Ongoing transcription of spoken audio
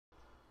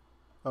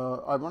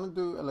I want to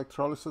do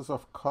electrolysis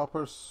of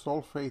copper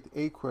sulfate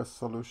aqueous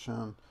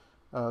solution.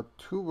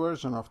 Two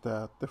versions of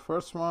that. The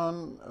first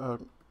one,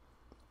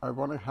 I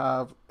want to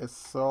have a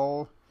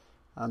cell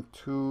and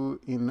two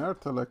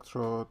inert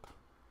electrode,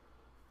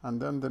 and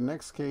then the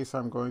next case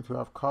I'm going to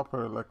have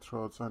copper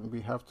electrodes, and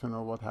we have to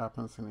know what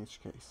happens in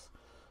each case.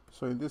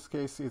 So in this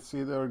case it's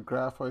either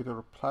graphite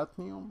or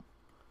platinum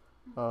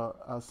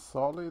as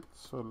solid,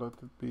 so let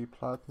it be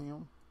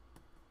platinum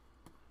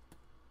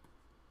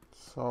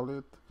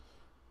solid,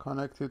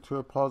 connected to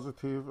a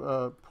positive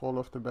pole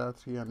of the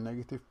battery and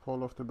negative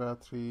pole of the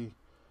battery,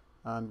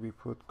 and we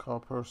put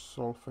copper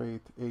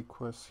sulfate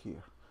aqueous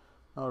here.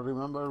 Now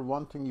remember,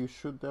 one thing you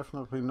should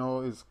definitely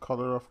know is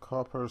color of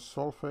copper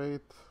sulfate,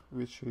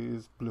 which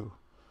is blue.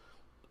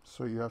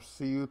 So you have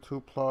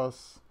Cu2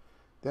 plus.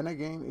 Then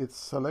again, it's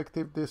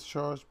selective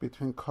discharge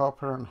between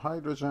copper and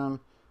hydrogen.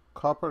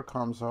 Copper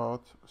comes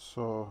out,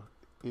 so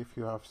if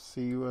you have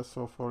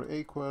CuSO4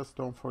 aqueous,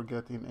 don't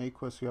forget in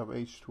aqueous you have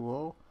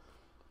H2O.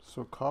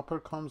 So copper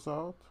comes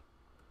out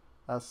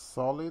as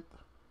solid,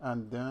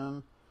 and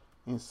then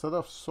instead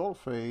of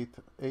sulfate,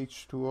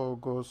 H2O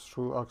goes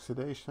through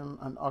oxidation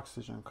and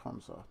oxygen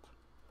comes out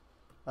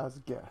as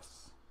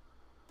gas.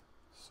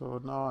 So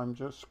now I'm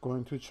just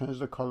going to change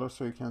the color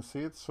so you can see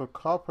it. So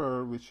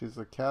copper, which is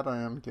a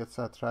cation, gets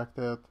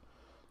attracted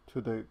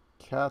to the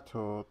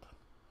cathode,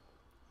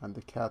 and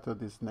the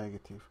cathode is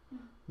negative.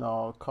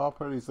 Now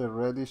copper is a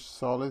reddish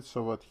solid,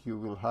 so what you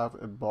will have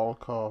a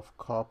bulk of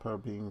copper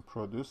being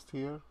produced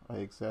here. I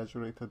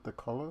exaggerated the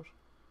color.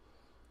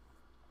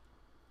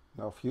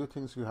 Now a few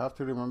things you have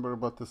to remember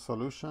about the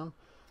solution.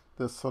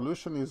 The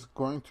solution is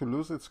going to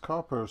lose its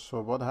copper,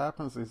 so what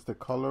happens is the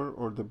color,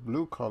 or the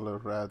blue color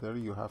rather,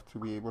 you have to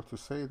be able to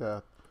say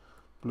that,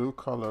 blue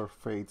color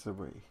fades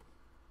away.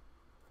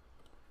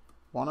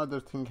 One other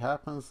thing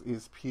happens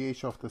is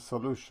pH of the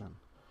solution.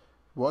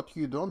 What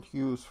you don't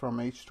use from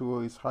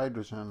H2O is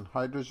hydrogen.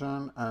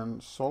 Hydrogen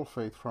and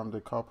sulfate from the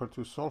copper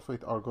to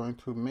sulfate are going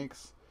to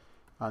mix,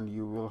 and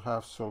you will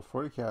have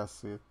sulfuric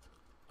acid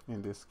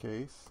in this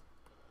case.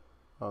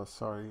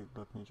 Sorry,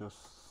 let me just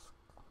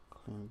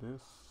clean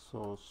this.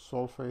 So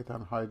sulfate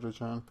and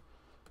hydrogen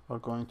are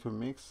going to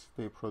mix,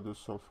 they produce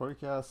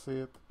sulfuric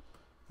acid,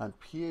 and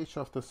pH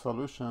of the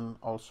solution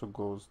also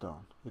goes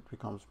down. It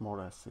becomes more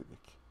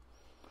acidic.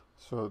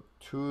 So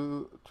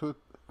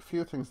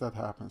few things that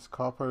happens.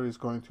 Copper is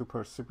going to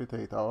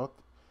precipitate out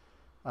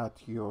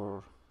at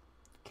your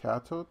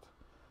cathode.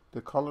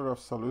 The color of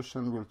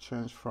solution will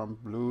change from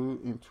blue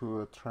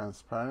into a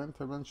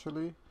transparent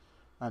eventually,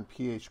 and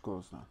pH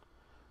goes down.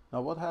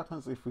 Now what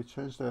happens if we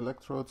change the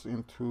electrodes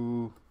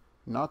into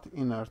not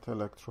inert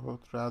electrode,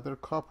 rather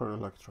copper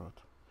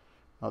electrode?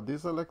 Now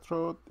this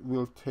electrode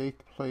will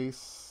take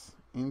place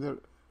in the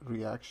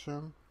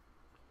reaction.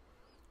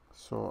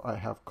 So I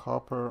have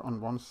copper on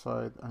one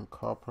side and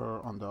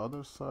copper on the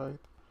other side,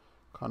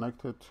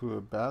 connected to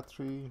a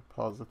battery,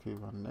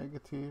 positive and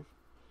negative.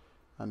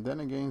 And then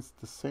again,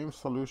 the same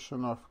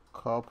solution of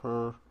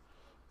copper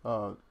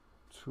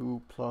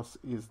 2 plus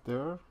is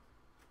there.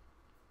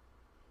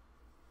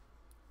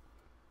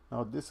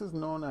 Now this is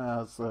known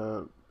as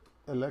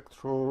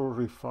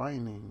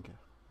electro-refining.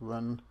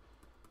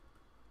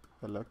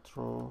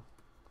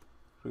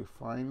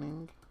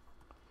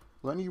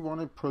 When you want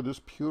to produce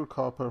pure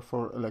copper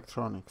for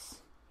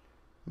electronics.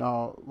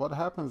 Now what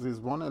happens is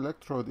one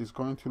electrode is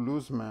going to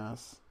lose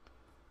mass.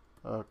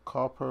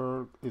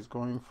 Copper is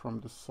going from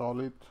the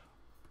solid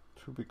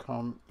to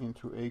become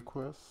into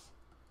aqueous,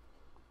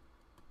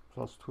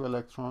 plus 2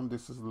 electron.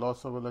 This is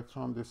loss of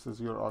electron, this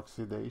is your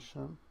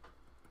oxidation.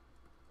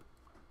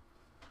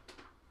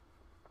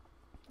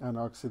 And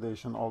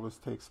oxidation always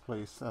takes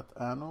place at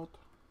anode.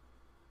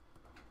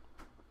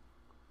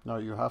 Now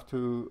you have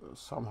to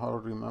somehow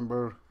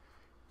remember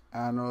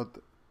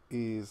anode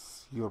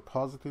is your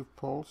positive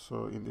pole,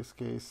 so in this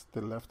case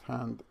the left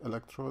hand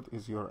electrode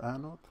is your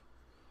anode,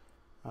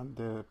 and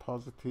the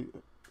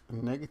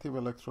negative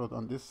electrode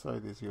on this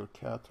side is your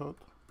cathode.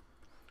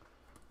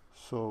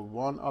 So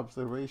one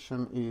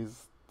observation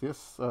is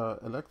this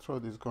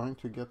electrode is going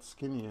to get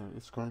skinnier,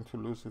 it's going to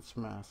lose its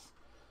mass.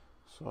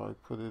 So I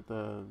put it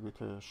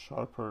with a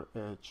sharper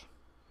edge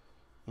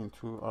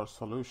into our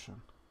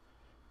solution.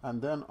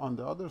 And then on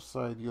the other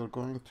side you're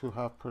going to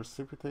have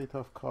precipitate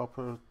of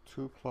copper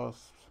 2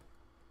 plus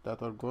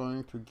that are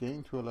going to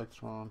gain 2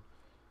 electron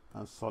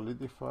and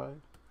solidify.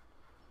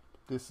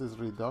 This is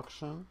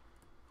reduction,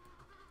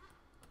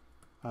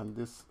 and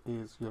this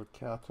is your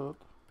cathode.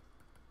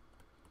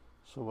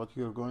 So what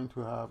you're going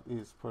to have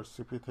is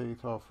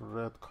precipitate of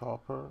red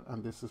copper,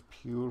 and this is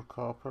pure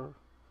copper.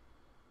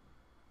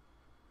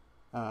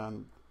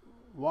 And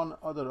one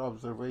other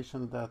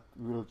observation that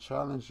will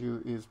challenge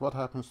you is what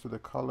happens to the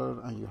color,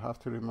 and you have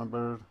to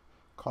remember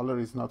color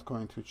is not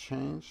going to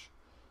change,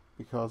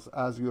 because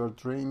as you are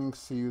draining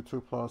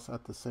Cu2 plus,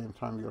 at the same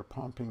time you're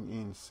pumping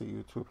in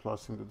Cu2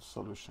 plus into the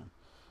solution.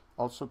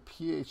 Also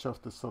pH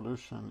of the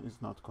solution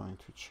is not going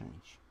to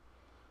change,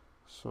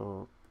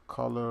 so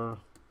color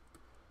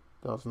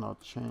does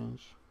not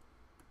change.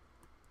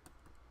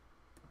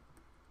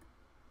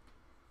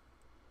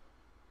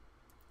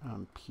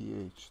 and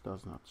pH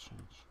does not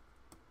change.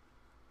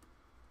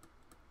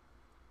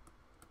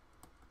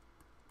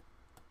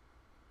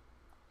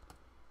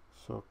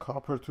 So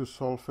copper to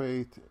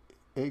sulfate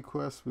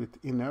aqueous with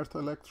inert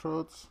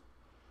electrodes,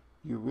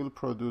 you will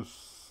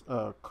produce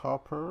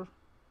copper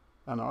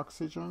and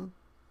oxygen,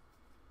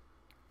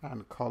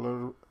 and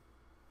color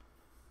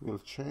will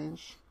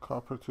change.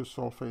 Copper to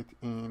sulfate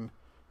in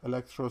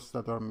electrodes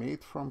that are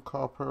made from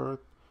copper,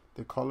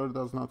 the color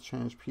does not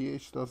change,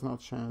 pH does not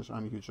change,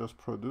 and you just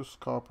produce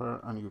copper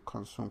and you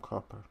consume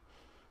copper.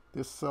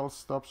 This cell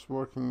stops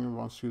working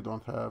once you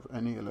don't have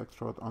any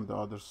electrode on the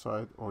other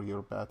side or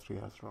your battery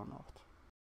has run out.